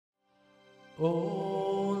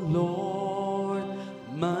O Lord,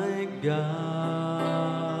 my God,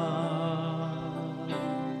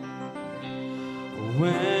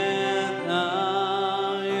 when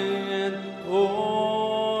I in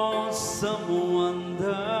awesome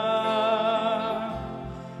wonder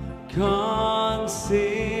consider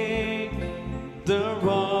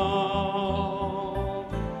all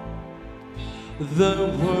the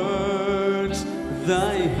works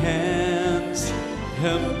thy hands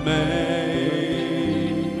have made.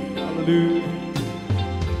 Hallelujah.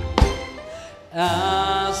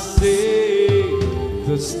 I see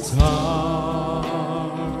the stars,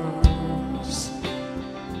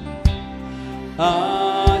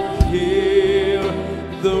 I hear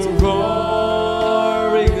the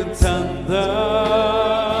roaring thunder,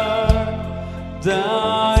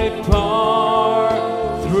 thy power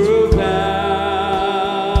throughout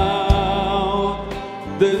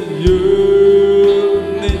the universe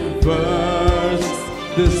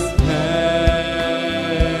display.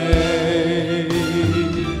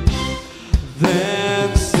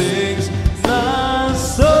 Then sings my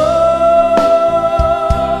soul,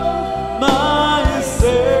 my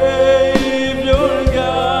Savior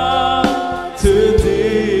God, to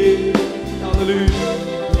thee. Hallelujah.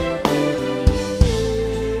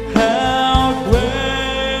 How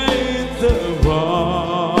great thou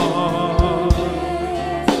art.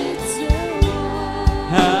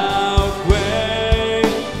 How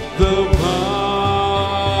great thou art.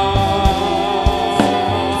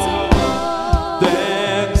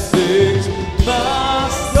 Then sings my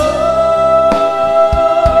soul,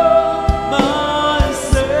 my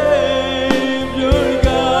Savior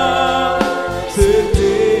God, to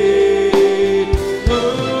thee. Ooh,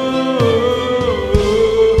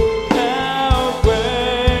 how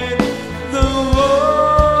great thou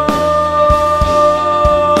art.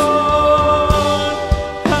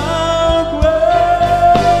 How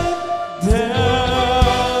great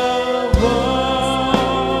thou art.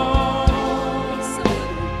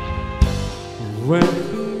 When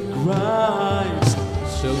Christ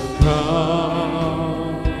shall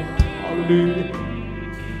come, hallelujah,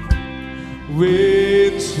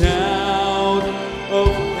 with shout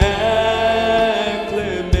of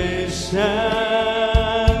acclamation,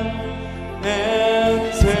 and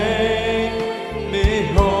take me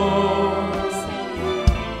home,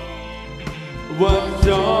 what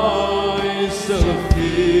joy shall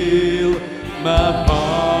fill my heart.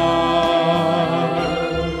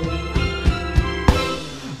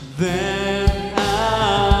 Then I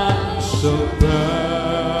shall burn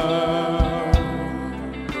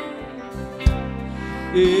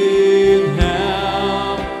in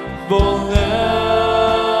heavenly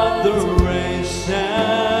adoration,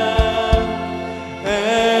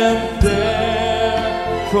 and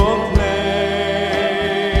there proclaim,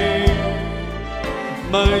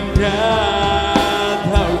 my God,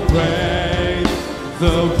 how great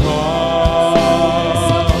thou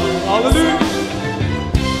art. Hallelujah.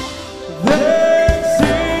 Then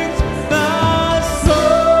sings my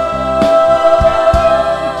soul,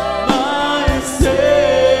 my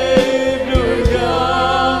Savior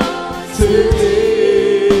God, to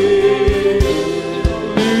thee.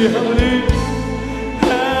 Hallelujah.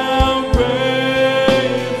 How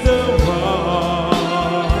great thou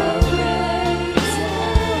art.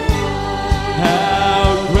 How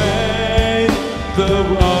great thou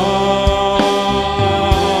art.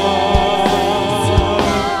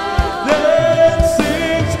 Then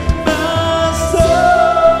sings my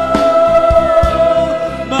soul,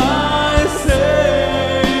 my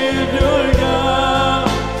Savior God,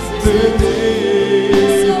 to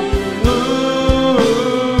thee. Ooh,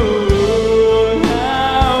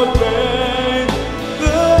 how great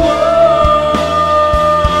thou art.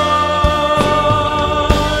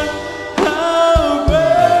 How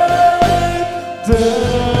great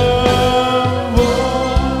thou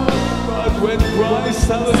art. But when Christ,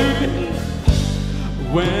 hallelujah,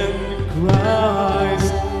 when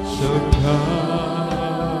Christ shall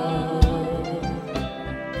come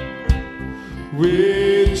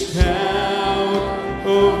with shout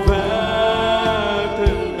of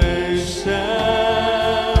acclamation,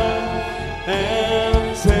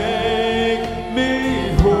 and take me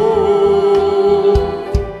home,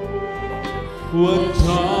 what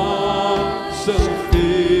joy shall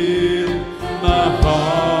fill my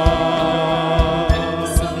heart.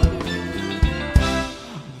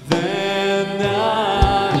 Then I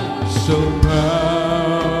shall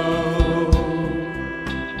roll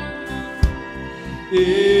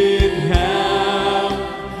in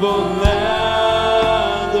heavenly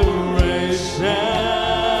adoration,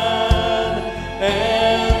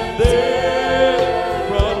 and there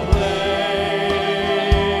proclaim,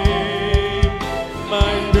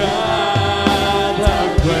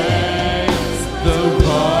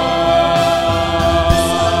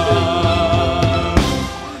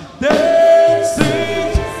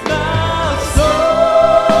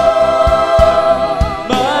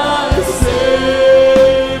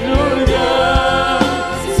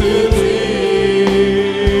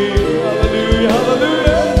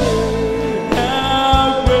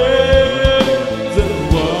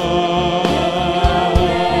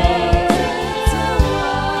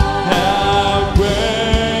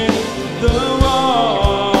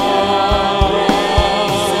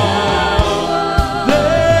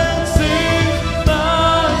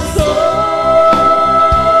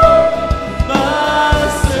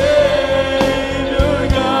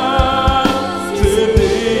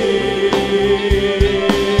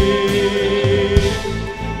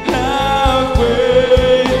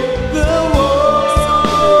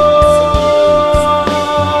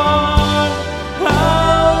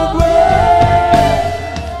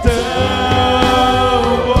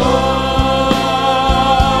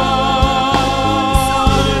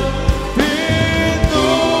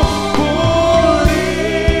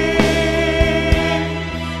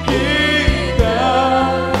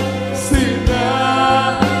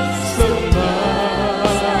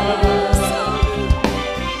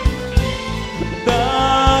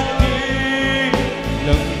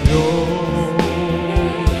 ng Diyos,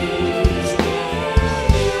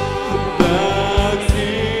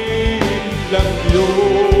 dakilang Diyos.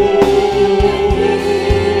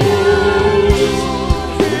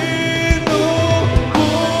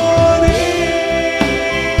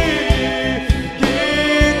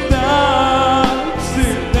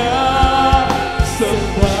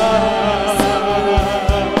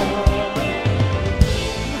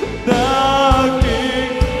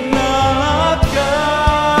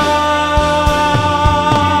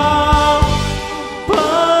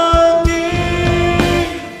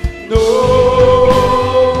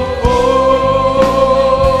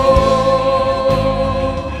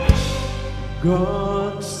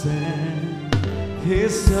 God sent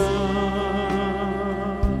His Son.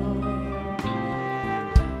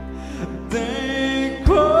 They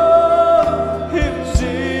call Him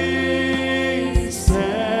Jesus.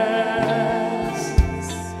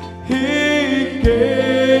 He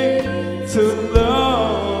came to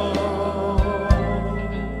love,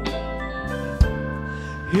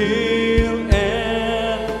 heal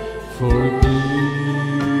and forgive.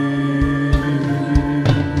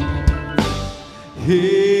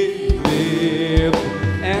 He lived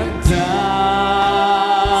and died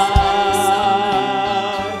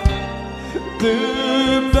to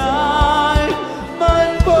buy my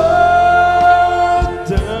pardon.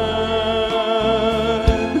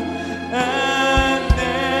 An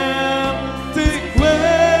empty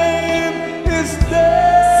grave is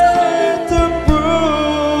there to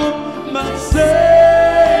prove my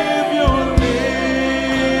Savior lives.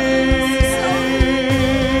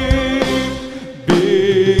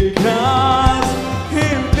 Because He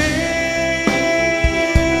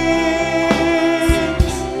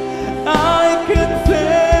lives, I can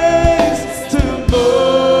face tomorrow.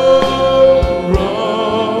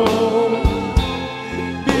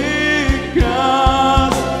 Because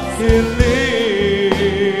He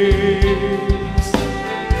lives,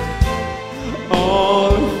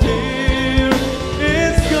 all fear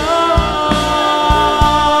is gone.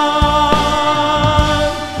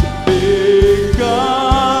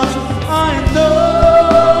 Because I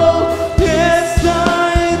know, yes I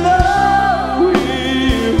know, He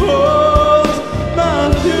holds my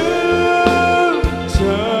future,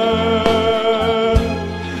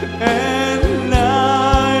 and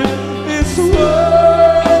life is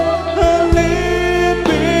worth a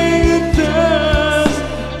living just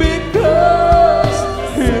because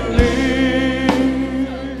He lives.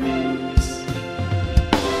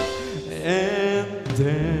 And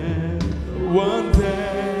then one day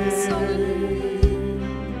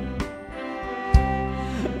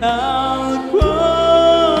I'll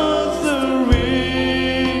cross the river,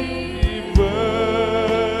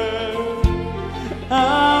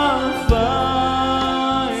 I'll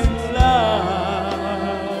find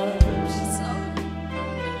life's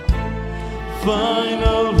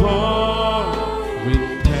final war with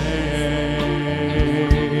pain.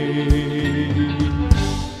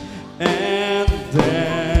 And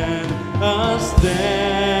then I'll stand,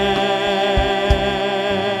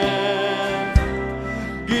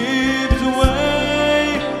 gives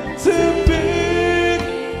way to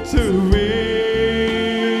victory.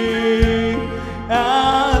 I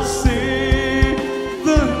see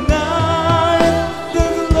the night, the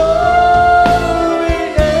glory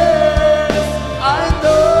is. I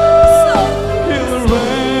know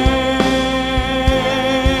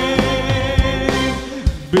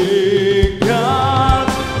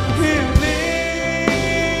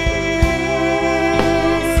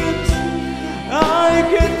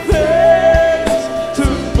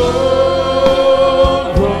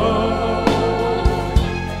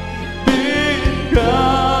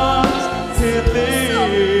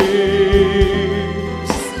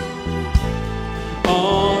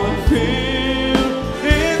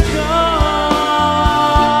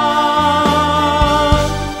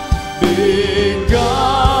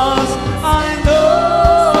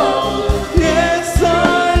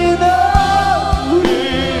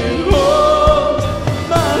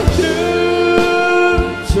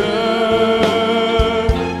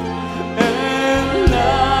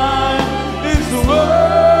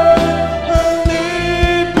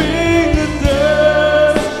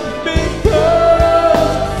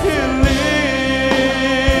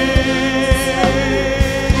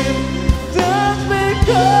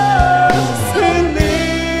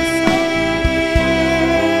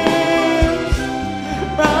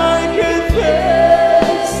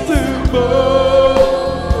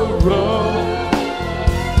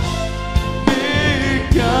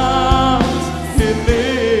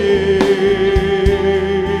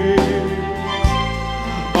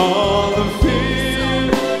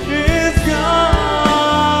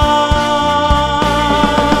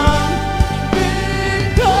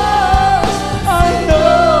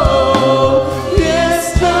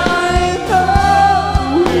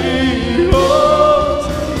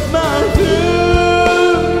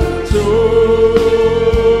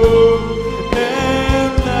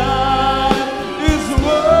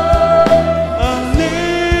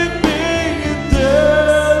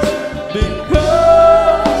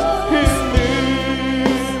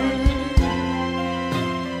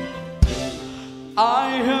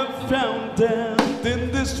that in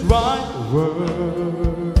this right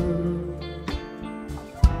world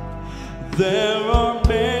there are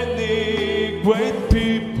many great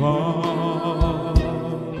people,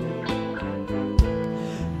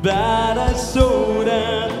 but I saw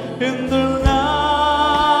that in their lives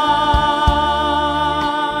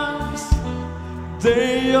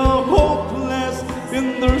they are hopeless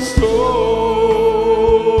in their soul.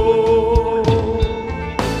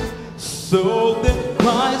 So that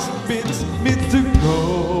Christ bids me to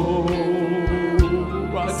go,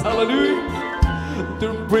 right, hallelujah, to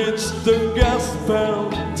preach the gospel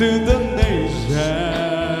to the nation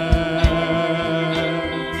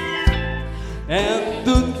and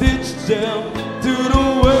to teach them to the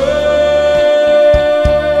way,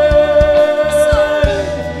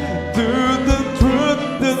 to the truth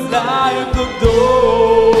that light the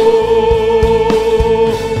door.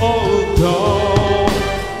 Although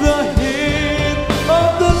the heat of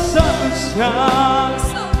the sunshine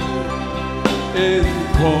is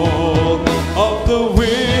cold of the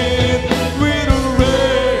wind with the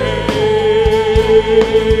rain,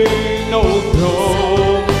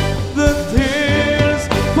 although the tears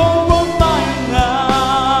fall from my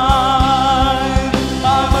eyes, I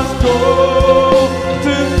must go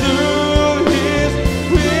to do His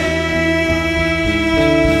will.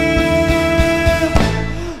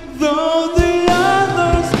 Though the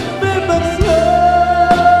others may backslide,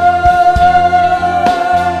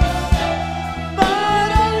 but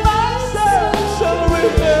I myself shall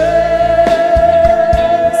remain.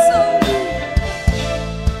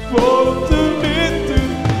 For to me to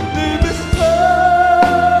live is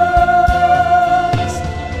Christ,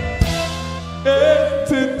 and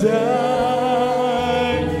to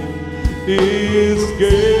die is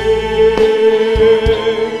gain.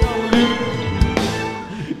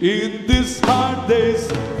 In these hard days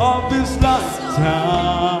of this lifetime,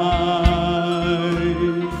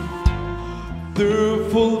 to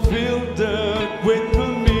fulfill the great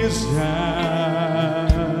commission.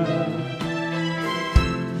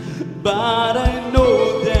 But I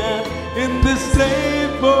know that in this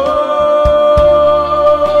labor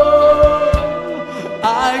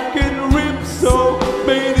I can reap so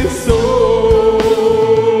many souls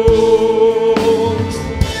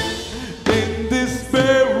in this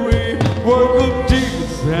very work of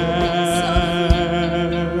Jesus.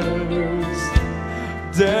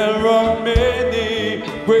 There are many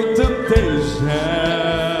great temptations,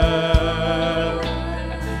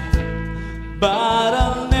 but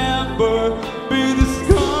I'll never be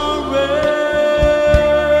discouraged.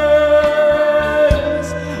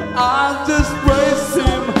 I'll just praise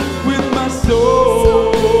Him with my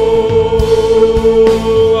soul.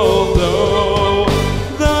 Although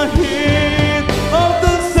the heat of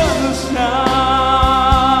the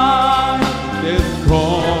sunshine is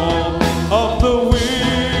cold of the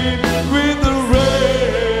wind with the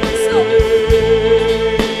rain,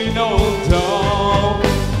 although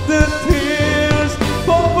the tears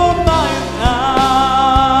fall from my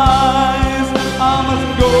eyes, I must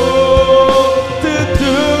go to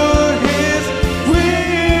do His will.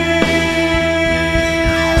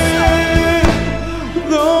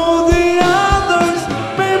 Though the others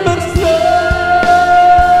may backslide,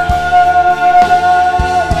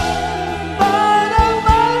 but I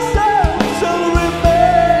myself shall remain.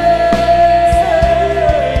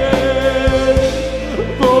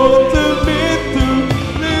 For to me to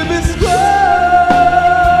live is Christ,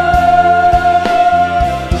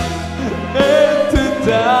 and to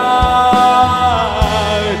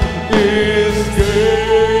die is gain.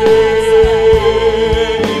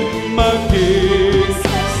 Maging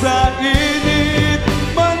sa init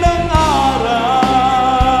man ang araw,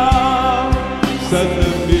 sa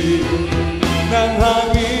lamig ng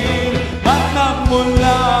hangin at ng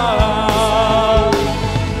ulan,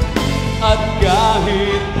 at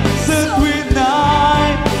kahit sa tuwin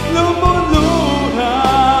ay lumuluha,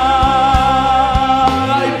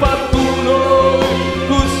 ay patuloy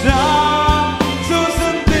ko siyang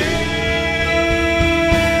susundin.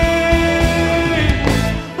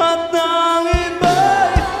 At nang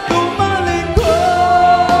iba'y tumalingkod,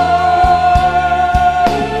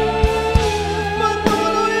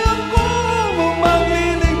 patuloy akong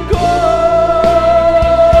maglilingkod.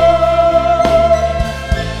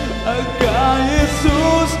 At kay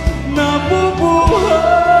Jesus nabubuhay,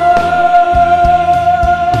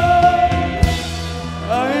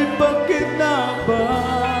 ay bakit na ba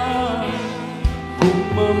kung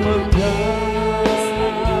mamatay?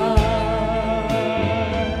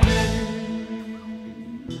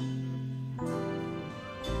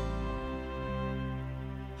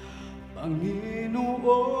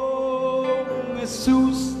 Panginoong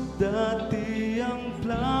Jesus, dati ang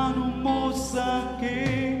plano mo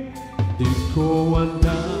sa'kin, di ko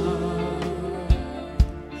alam.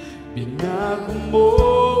 Binago mo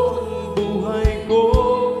ang buhay ko,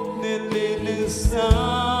 nilinis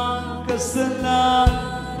ang kasalanan.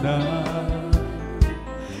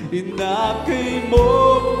 Inakay mo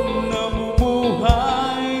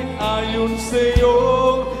namumuhay ayon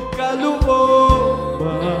sa'yo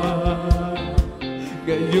kalooban.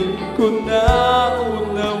 Ngayon ko na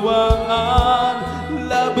unawaan,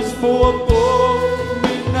 labis mo ako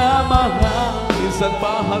minamahal. Minsan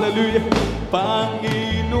pa, hallelujah.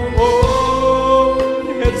 Panginoon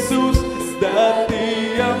Jesus,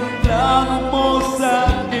 dati ang plano mo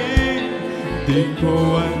sa'kin, di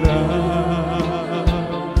ko alam.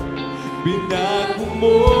 Binago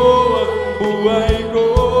mo ang buhay ko,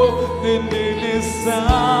 nilinis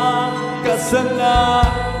ang kasalanan.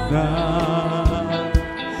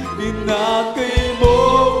 Inakay mo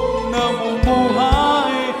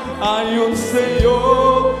namumuhay ayon sa'yo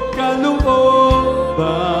kalooban.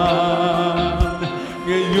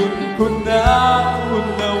 Ngayon ko na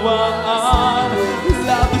unawaan,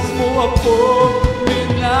 labis mo ako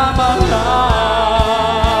minamahal.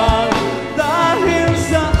 Dahil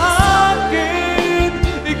sa akin,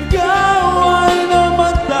 ikaw ay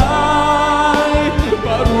namatay.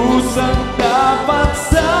 Parusang dapat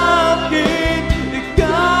sa akin,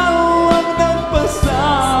 ikaw ang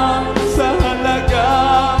nagpasang sa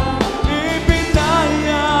halagang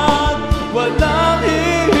ibinayad. Walang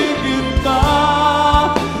hihigit pa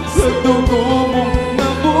sa dugo mong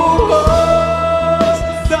nabuhos.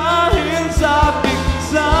 Dahil sa aking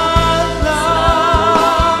sala,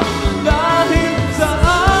 dahil sa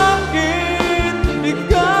akin,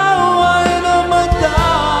 ikaw ay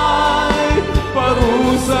namatay.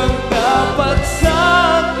 Parusang dapat sa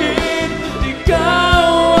akin,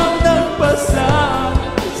 ikaw ang nagpasang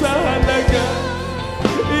sa halagang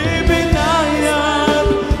ibinayad.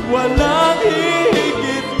 Walang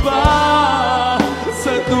hihigit pa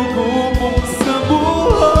sa dugo mong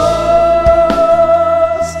nabuhos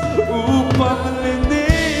upang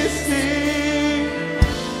linisin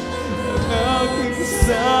ang aking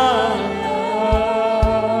sala.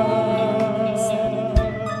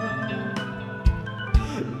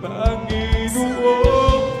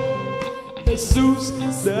 Panginoon Jesus,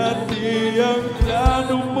 dati ang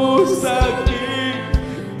plano mo sa'kin,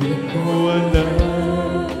 di ko alam.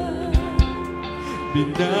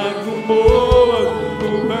 Binago mo ang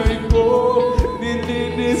buhay ko,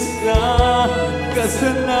 nilinis na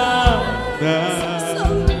kasalanan.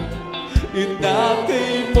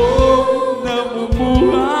 Inakay mo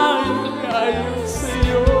namumuhay ayon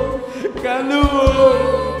sa'yo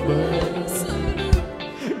kalooban.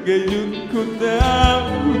 Ngayon ko na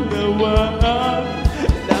unawaan,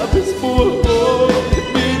 labis mo ako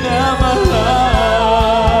minamahal.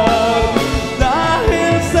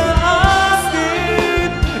 Dahil sa akin,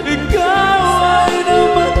 ikaw ay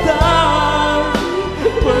namatay.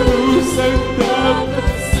 Parusang dapat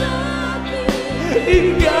sa akin,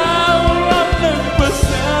 ikaw ang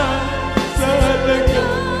nagpasang sa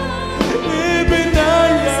halagang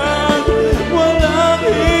ibinayad. Walang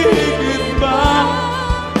hihigit pa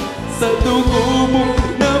sa dugo mong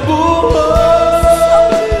nabuhos.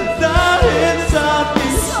 Dahil sa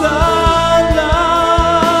aking sala,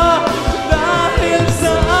 dahil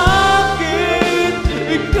sa akin,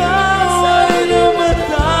 ikaw ay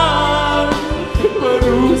namatay.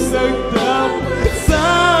 Parusang dapat sa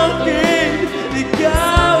akin,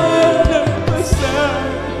 ikaw ang nagpasang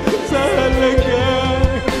sa halagang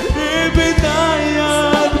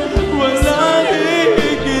ibinayad. Walang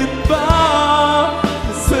higit pa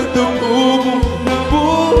sa dugo mong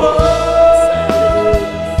nabuhos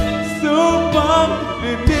upang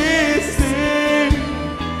linisin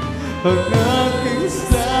ang aking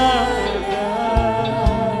sala.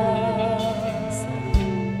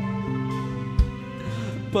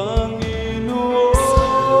 Panginoon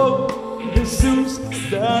Jesus,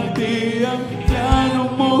 dati ang plano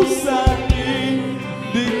mo sa'kin,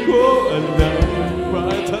 di ko alam.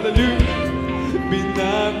 Right, hallelujah.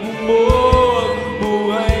 Binago mo ang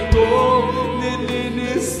buhay ko,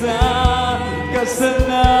 nilinis ang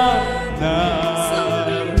kasalanan.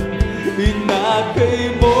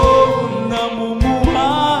 Inakay mo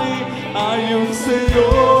namumuhay ayon sa'yo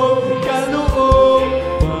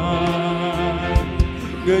kalooban.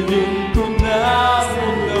 Ngayon ko na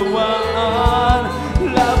unawaan,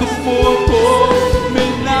 labis mo ako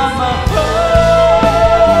minamahal.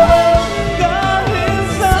 Dahil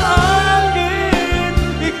sa akin,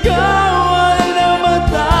 ikaw ay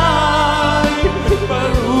namatay.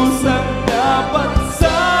 Parusang dapat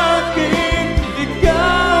sa akin,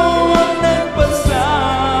 ikaw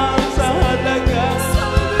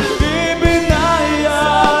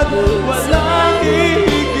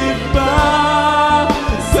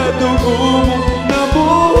dugo mong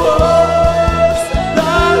nabuhos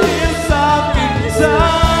dahil sa aking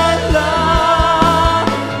sala,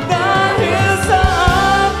 dahil sa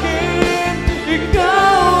akin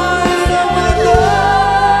ikaw ay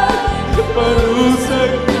namatay.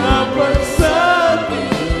 Parusag na pagsati,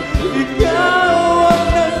 ikaw ang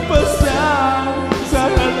nagpasang sa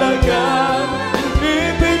halagang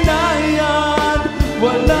ibinayan.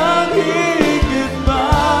 Walang higit pa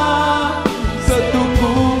sa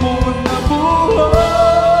dugo mo nabuhos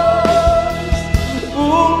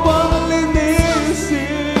upang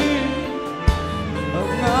linisin ang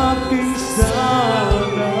aking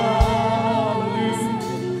sala.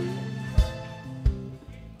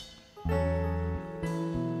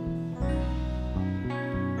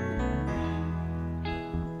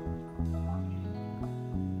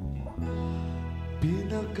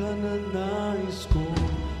 Pinakananais ko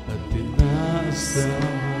at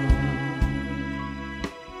tinaasahan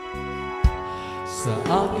sa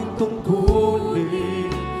aking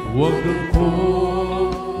tungkulin, huwag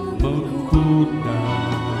akong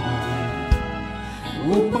magkunay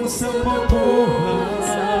upang sa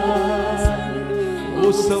mabuhay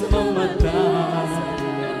o sa mamatay,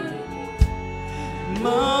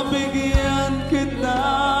 mabigyan kita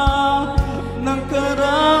ng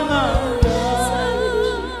karangalan.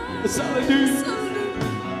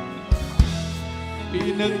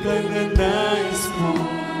 Pinakananais mo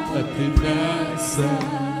at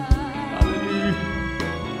tinaasahan,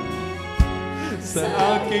 sa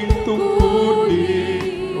aking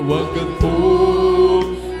tungkulin, huwag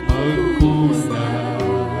akong magkunay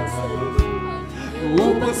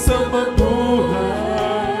upang sa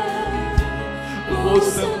mabuhay o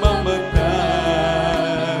sa mamatay,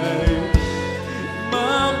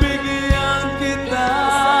 mabigyan kita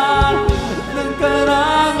ng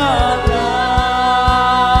karangalan.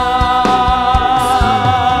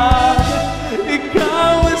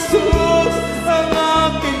 Ikaw, Jesus, ang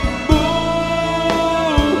aking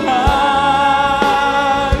buhay.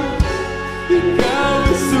 Ikaw,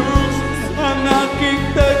 Jesus, ang aking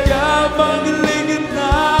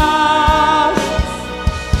tagapagligtas.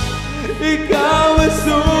 Ikaw,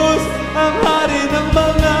 Jesus, ang hari ng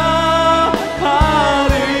mga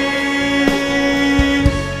hari.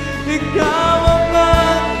 Ikaw ang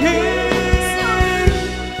aking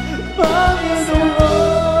Panginoon.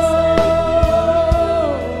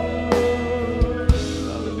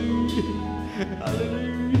 Hallelujah.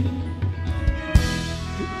 Hallelujah.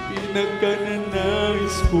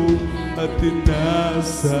 Pinakananais ko at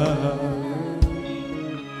tinaasahan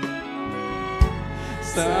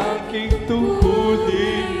sa aking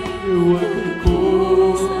tungkulin, huwag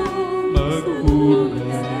akong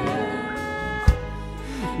magkunay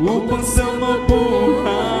upang sa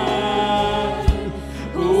mabuhay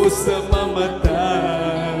o sa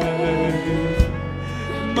mamatay,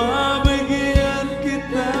 mabigyan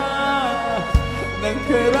kita ng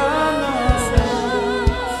karangalan.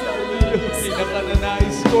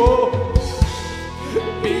 Pinakananais ko,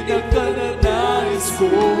 pinakananais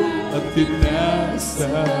ko at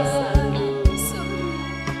tinaasahan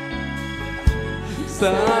sa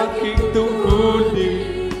aking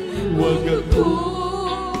tungkulin, huwag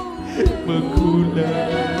akong magkunay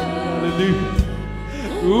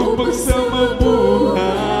upang sa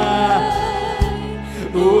mabuhay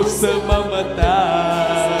o sa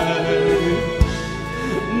mamatay,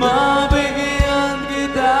 mabigyan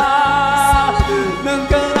kita ng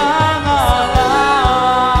karangalan.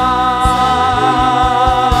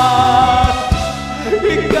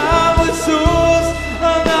 Ikaw, Jesus,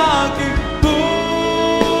 ang aking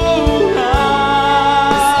buhay.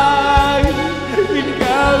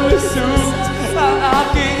 Ikaw, Jesus, ang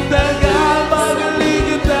aking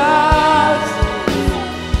tagapagligtas.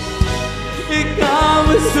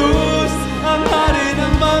 Ikaw, Jesus, ang hari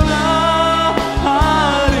ng mga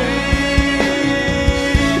hari.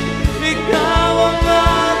 Ikaw ang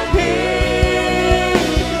aking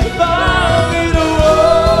Panginoon.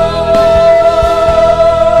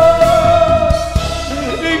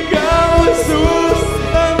 Ikaw, Jesus,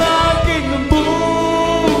 ang aking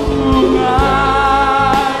buhay.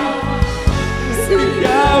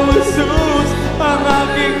 Ikaw, Jesus, ang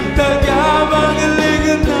aking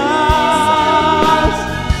tagapagligtas.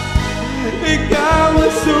 Ikaw,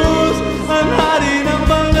 Jesus,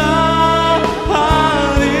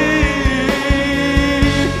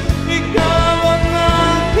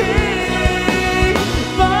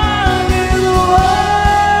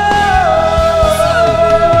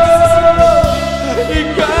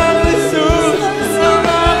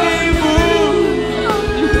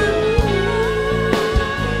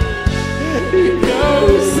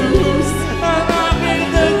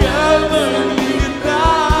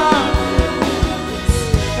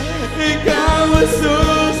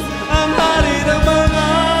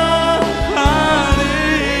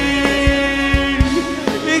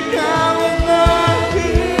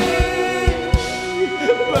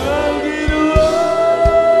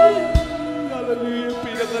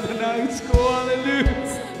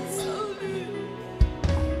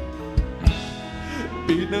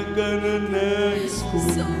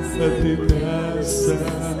 at tinasa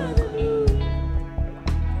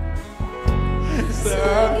sa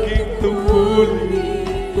aking tungkulin.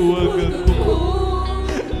 Huwag ako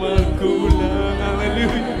magkulang,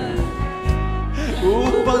 hallelujah,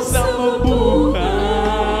 upang sa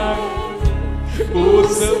mabuhay o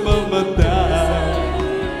sa mamatay,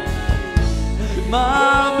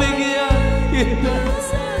 mabigyan kita.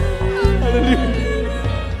 Hallelujah,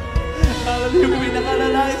 hallelujah,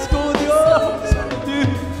 pinakananais ko, Diyos.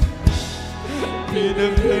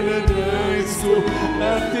 Pinakananais ko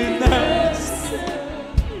at tinasa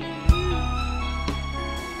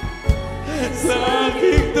sa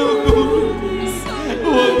aking tungkulin.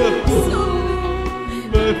 Huwag ako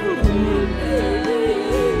magkulang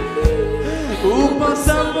upang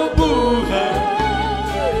sa mabuhay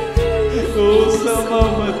o sa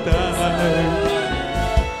mamatay,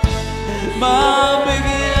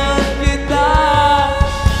 mabigyan kita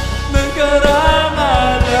ng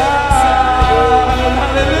karangalan.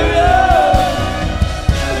 Hallelujah!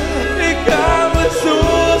 Ikaw,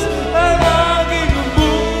 Jesus, ang aking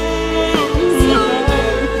buhay.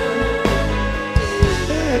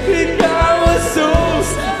 Ikaw, Jesus,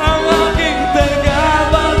 ang aking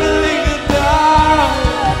tagapagligtas.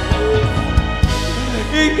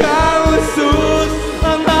 Ikaw, Jesus,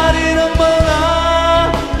 ang hari ng mga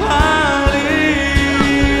hari.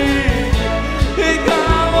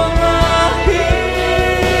 Ikaw ang aking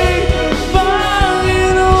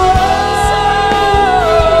Panginoon.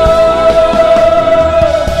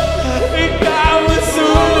 Ikaw,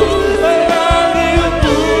 Jesus, ang aking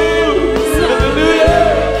buhay.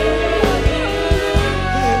 Hallelujah!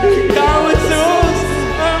 Ikaw, Jesus,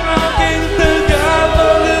 ang aking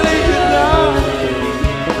tagapagligtas.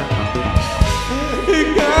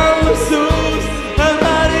 Ikaw, Jesus, ang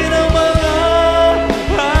hari ng mga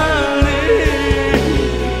hari.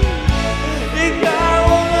 Ikaw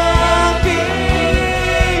ang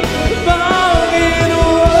aking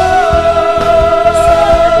Panginoon.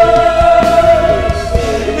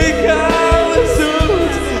 Ikaw,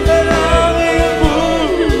 Jesus, ang aking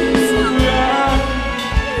buhay.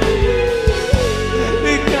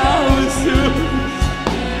 Ikaw, Jesus.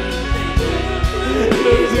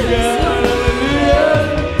 Glory to God. Hallelujah.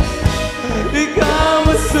 Ikaw,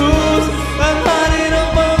 Jesus, ang hari ng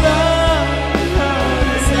mga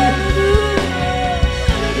hari.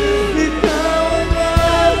 Ikaw ang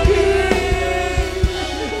aking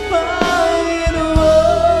Panginoon.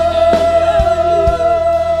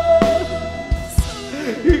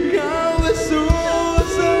 Ikaw,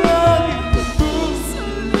 Jesus, ang aking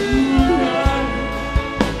buhay.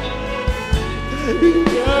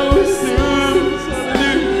 Ikaw, Jesus,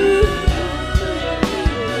 hallelujah.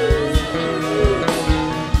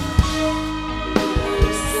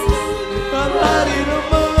 Ang hari ng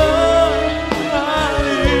mga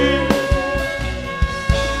hari.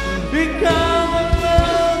 Ikaw ang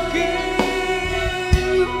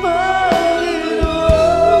aking Panginoon.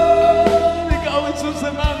 Ikaw, Jesus,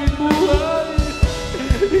 ang aking buhay.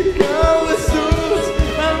 Ikaw, Jesus,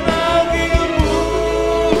 ang aking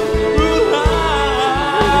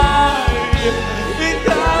buhay.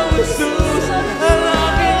 Ikaw, Jesus, ang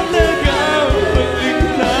aking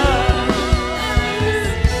tagapagligtas.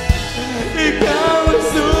 Ikaw,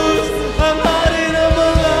 Jesus, ang hari ng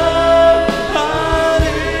mga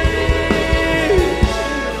hari.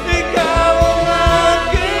 Ikaw ang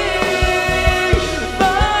aking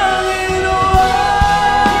Panginoon.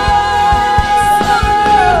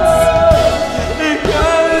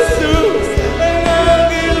 Ikaw, Jesus, ang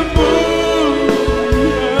aking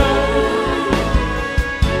buhay.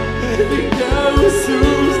 Ikaw,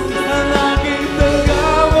 Jesus, ang aking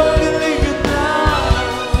tagapagligtas.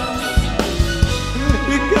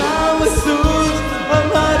 Ikaw, Jesus, ang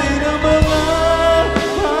hari ng mga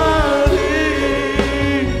hari.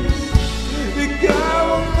 Ikaw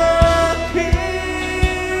ang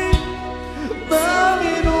aking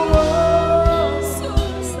Panginoon.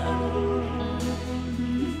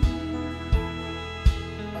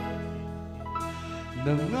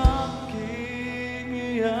 Nang aking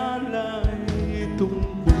ialay itong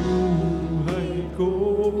buhay ko,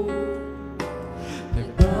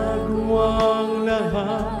 nagbago ang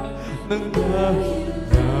lahat ng dahil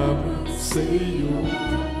naman sa iyo.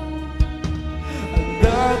 Ang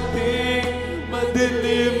dating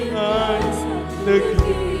madilim ay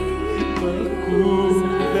naging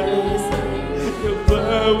makulay.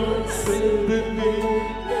 Bawat sandali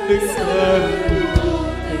nagsabi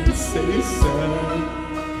ay isa-isay.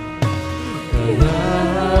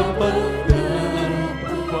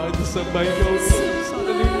 Karapat-dapat Pwede sabay ko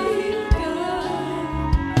sandali.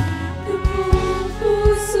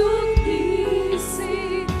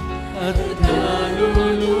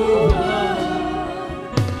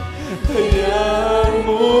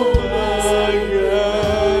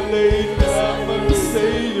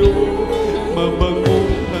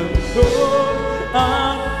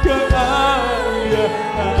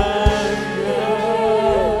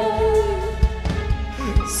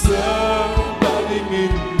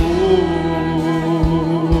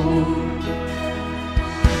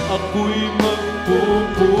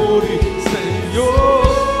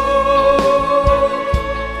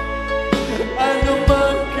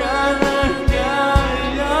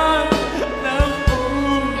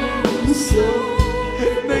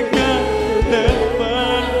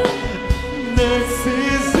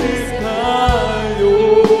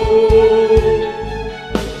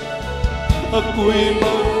 ako'y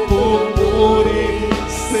magpupuri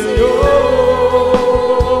sa'yo.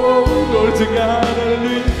 Lord to God,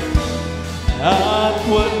 hallelujah. At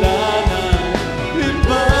wala nang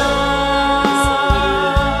iba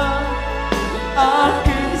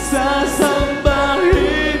aking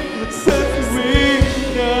sasambahin sa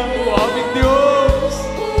tuwing na o aming Diyos.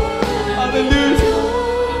 Hallelujah.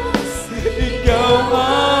 Ikaw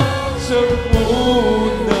ang siyang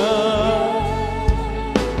una.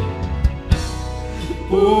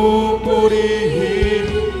 Pupurihin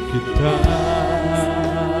kita.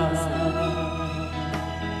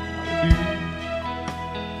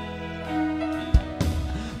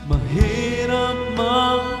 Mahirap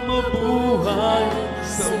mang mabuhay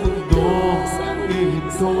sa mundong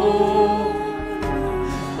ito.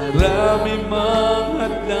 Marami mang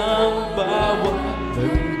hadlang bawat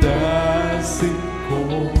landasin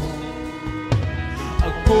ko.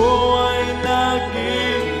 Ako ay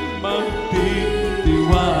laging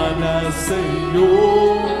magtitiwala sa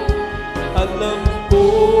iyo. Alam ko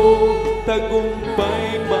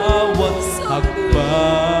tagumpay bawat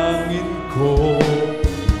hakbangin ko.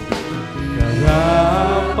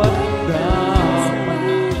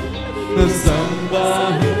 Karapat-dapat na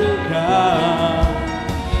sambahin ka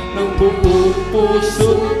ng buong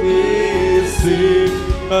puso't isip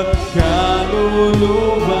at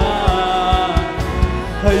kaluluwa.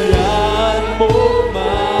 Hayaan mo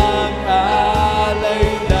mag-alay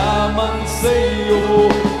lamang sa iyo,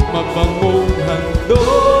 mabangong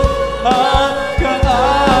handog at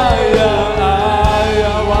kaaya-aya.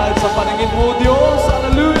 Sa paningin mo, Diyos,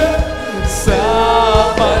 hallelujah, sa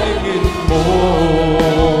paningin mo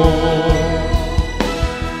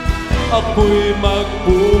ako'y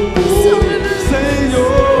magpupuri sa iyo.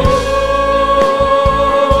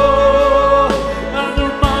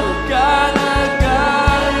 Ano mang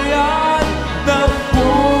kalagayan ng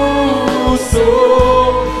puso,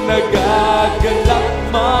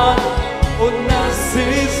 nagagalak man o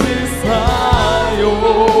nasisipayo,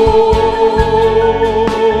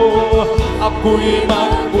 ako'y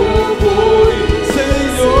magpupuri sa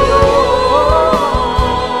iyo.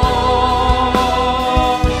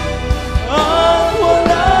 At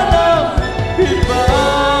wala nang iba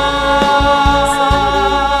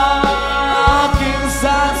aking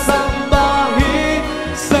sasambahin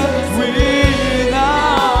sa tuwina.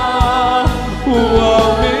 O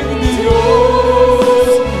aming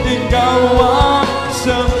Diyos, ikaw ang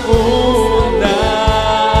siyang una.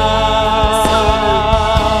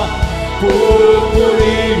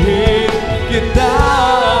 Pupurihin kita.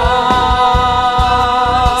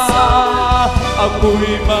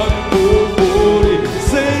 Ako'y magpupuri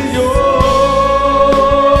sa iyo.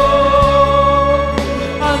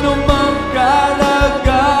 Ano mang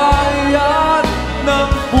kalagayan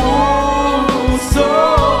ng puso,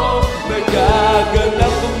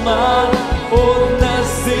 nagagalak man o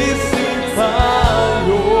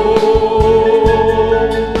nasisipayo,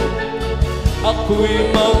 ako'y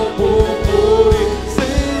magpupuri sa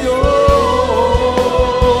iyo.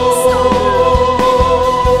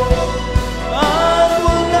 At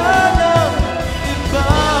wala nang iba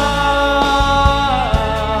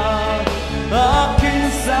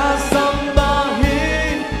aking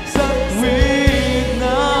sasambahin sa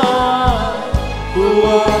tuwina. O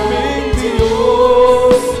aming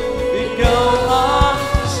Diyos, ikaw ang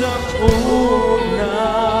siyang una.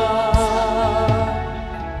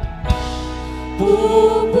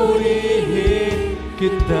 Pupurihin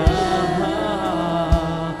kita.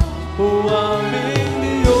 O aming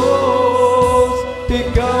Diyos,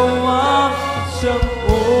 ikaw ang siyang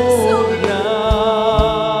una.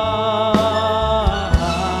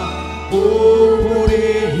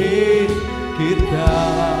 Pupurihin kita.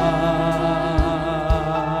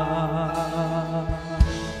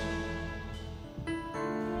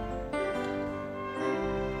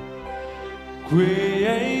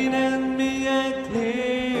 Create in me a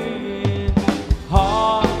clean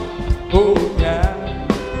heart, oh yeah,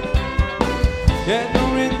 and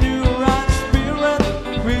renew right spirit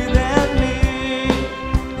within me.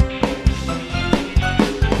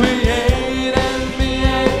 Create in me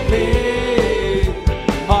a clean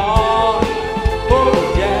heart, oh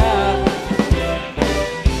yeah,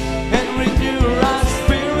 and renew right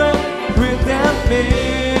spirit within me.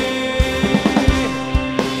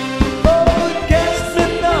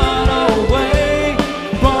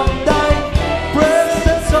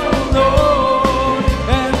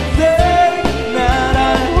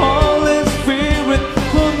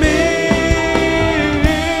 For me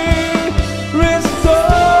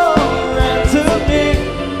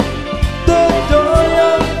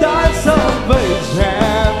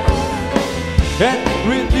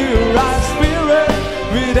renew our spirit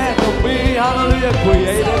within me. Hallelujah,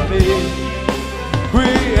 created me.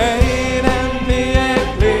 Create and me a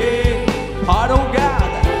clean heart, oh God.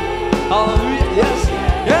 Hallelujah, yes.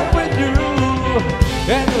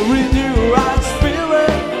 And renew our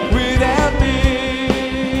spirit within me.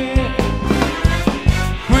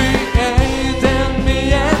 Create and me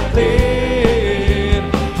a clean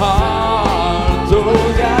heart,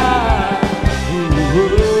 oh God.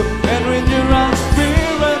 And renew our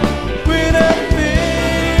spirit within me.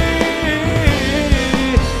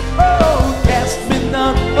 Oh, cast me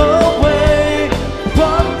not away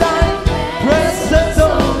from thy presence,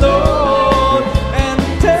 oh Lord, and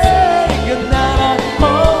take another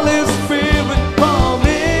Holy Spirit from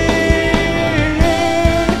me.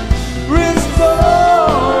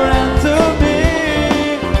 Restore unto me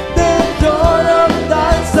the joy of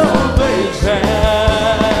thy salvation,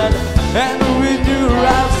 and renew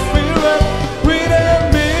our spirit within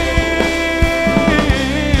me.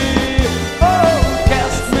 Oh,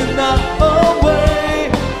 cast me not away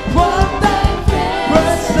from thy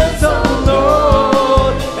presence, oh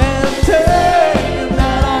Lord, and take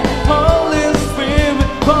not Holy Spirit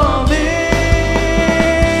from me.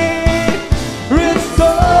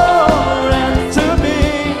 Restore unto me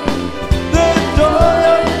the joy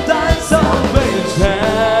of thy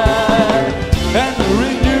salvation, and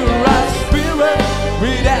renew our spirit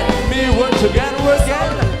within me. Work together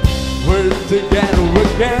again, work together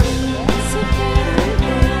again.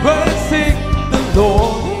 Praising the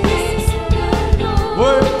Lord,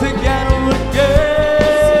 work together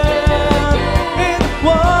again in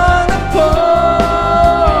one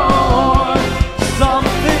accord.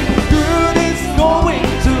 Something good is going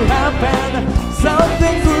to happen.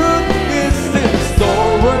 Something good is in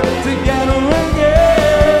store. Work together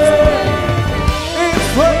again. It's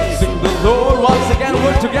praising the Lord once again.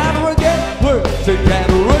 Work together again. Work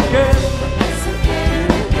together again.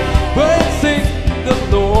 Praising the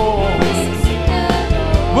Lord.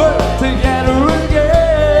 Work together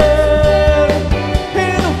again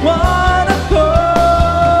in one accord.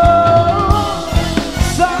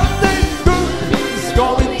 Something good is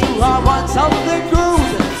going to happen. Something good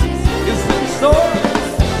is in store.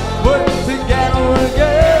 Work together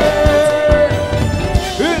again.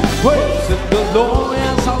 It's praising the Lord.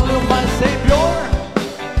 Yes, hallelujah, my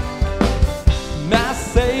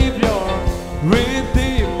Savior,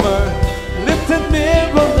 Redeemer, lifted me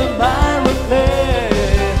from the miry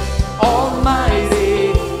clay. Almighty,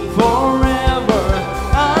 forever,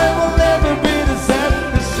 I will never be the same.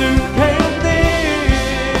 'Cause you came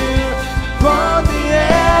near from the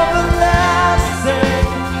everlasting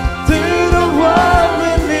to the world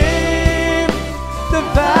we live. The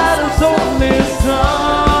battle's only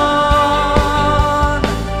done.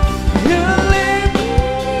 You lived,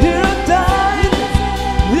 you died,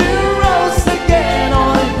 you rose again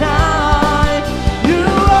on high. You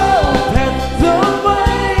opened the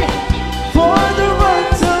way for the world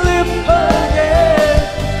to live again.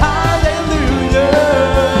 Hallelujah,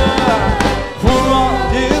 for all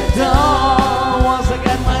you've done. Once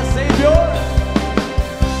again, my Savior,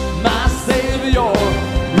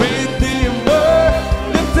 Redeemer,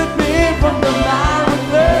 lifted me from the miry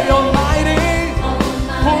clay. Almighty,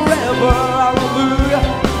 forever, hallelujah,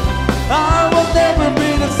 I will never be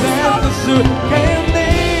the same. 'Cause you came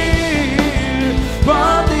near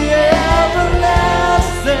from the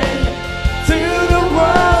everlasting to the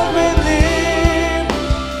world we live.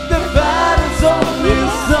 The battle's only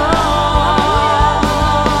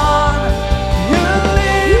done. You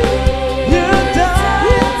live, you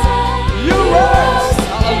died, you rose.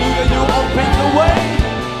 Hallelujah, you opened the way.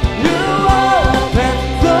 You opened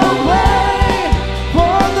the way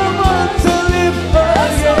for the world to live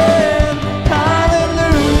again.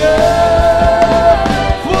 Hallelujah,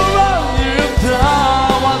 for all you've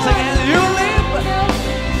done. Once again, you live,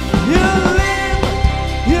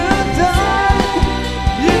 you died,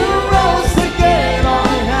 you rose again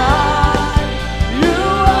on high. You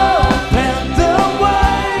opened the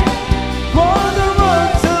way for the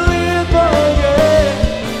world to live again.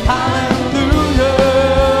 Hallelujah,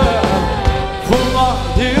 for all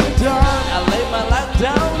you've done. I lay my life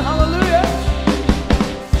down, hallelujah.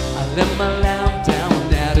 I lay my life down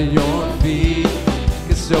at your feet,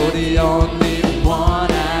 'cause you're the only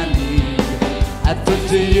one I need. I turn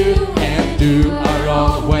to you and you are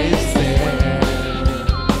always there.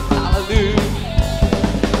 Hallelujah.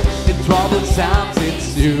 In troubled times it's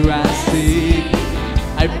you I seek.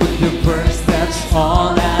 I put you first, that's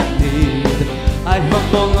all I need. I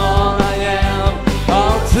humble all I am,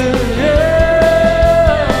 all to you.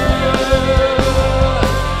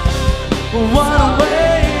 What a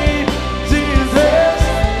way, Jesus,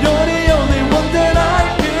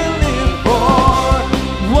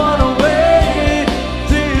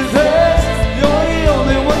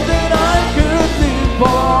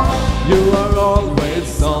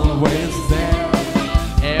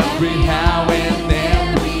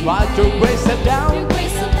 to grace and down.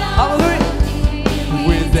 Hallelujah.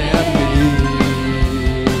 Without me,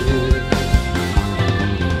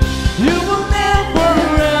 you will never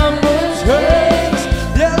ever change.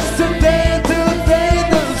 Yesterday, today,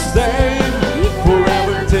 the same.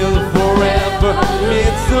 Forever till forever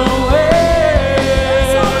meets the way.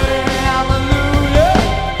 Hallelujah.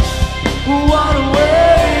 What a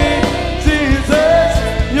way, Jesus.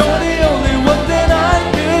 You're the only one that I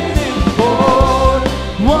could live for.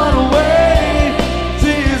 What a way,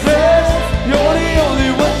 Jesus. You're the only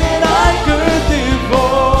one that I could live for.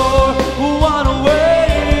 What a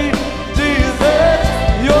way, Jesus.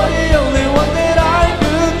 You're the only one that I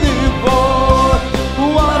could live for.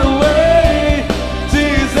 What a way,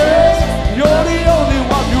 Jesus. You're the only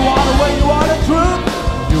one. You are the way, you are the truth.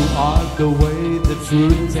 You are the way, the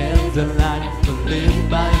truth, and the life. To live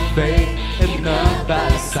by faith and not by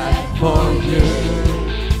sight. For you,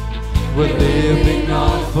 we're living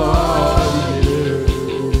on for you.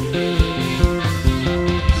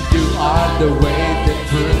 You are the way, the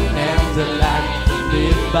truth, and the life. To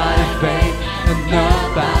live by faith and not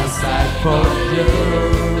by sight. For you,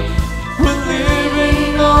 we're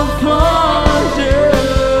living on for you.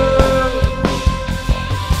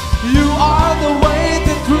 You are the way,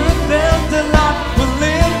 the truth, and the life. We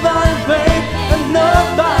live by faith and not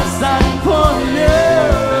by sight. For you,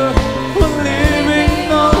 we're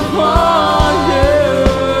living on for you.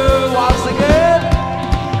 Once again,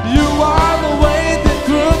 you are the way, the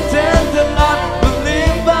truth, and the life. We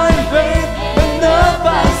live by faith and not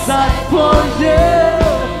by sight. For you,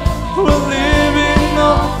 we're living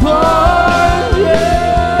on for you.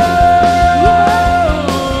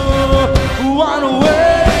 What a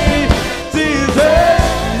way, Jesus.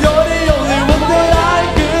 You're the only one that I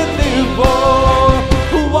could live for.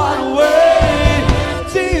 What a way,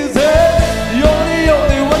 Jesus. You're the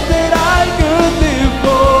only one that I could live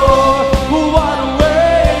for. What a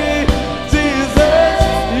way, Jesus.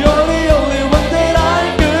 You're the only one that I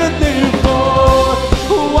could live for.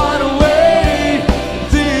 What a way,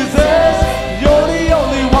 Jesus. You're the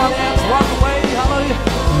only one. That's one way. Hallelujah.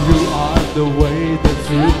 You are the way, the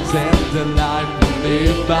truth, and the life. We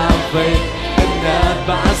live by faith and not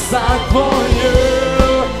by sight. For you,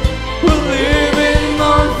 we're living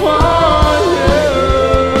on for you.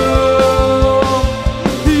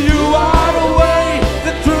 You are the way,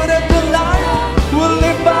 the truth, and the life. We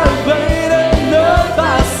live by faith and not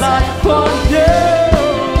by sight. For you,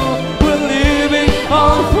 we're living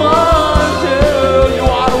on for you. You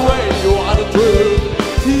are the way, you are the truth.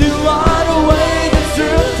 You are the way, the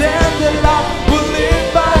truth, and the life. We live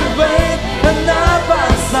by faith and not by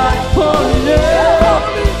sight. For you,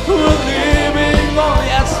 we're living on.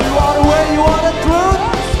 Yes, you are the way, you are the truth.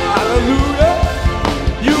 Hallelujah.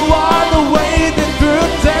 You are the way, the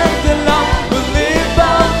truth, and the life. We live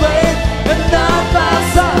by faith and not by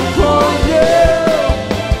sight. For you,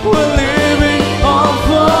 we're living on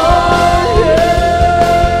for you.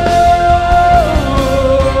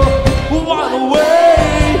 What a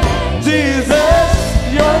way, Jesus.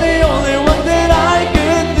 You're the only one that I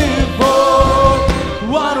could live for.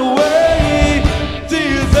 What a way,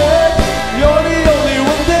 Jesus. You're the only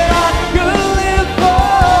one that I could live for.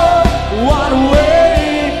 What a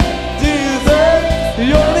way, Jesus.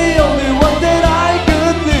 You're the only one that I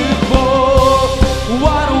could live for.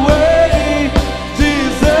 What a way,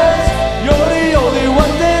 Jesus. You're the only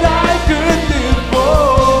one that I could live for.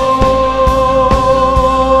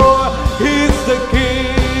 He's the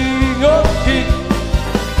King of Kings.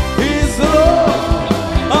 He's the Lord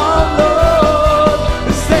of Lords.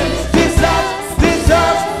 He says, Jesus,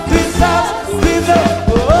 Jesus, Jesus, Jesus.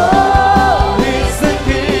 Oh, he's the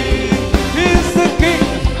King. He's the King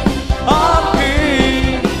of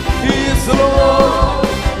Kings. He's the Lord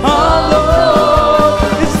of Lords.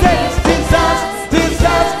 He says, Jesus,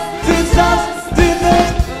 Jesus, Jesus, Jesus.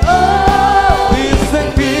 Oh, he's the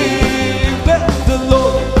King. Bless the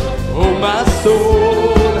Lord, oh my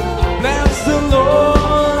soul. Bless the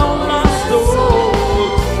Lord, oh my soul.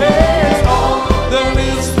 Yes, all that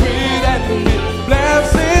is sweet and me. Bless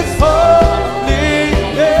His holy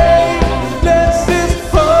name. Bless His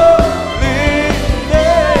holy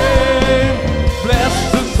name. Bless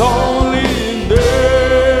His holy name.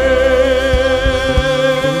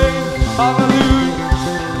 Hallelujah.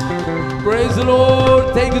 Praise the Lord.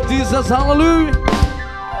 Thank you, Jesus. Hallelujah.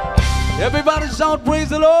 Everybody shout, praise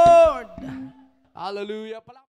the Lord. Hallelujah.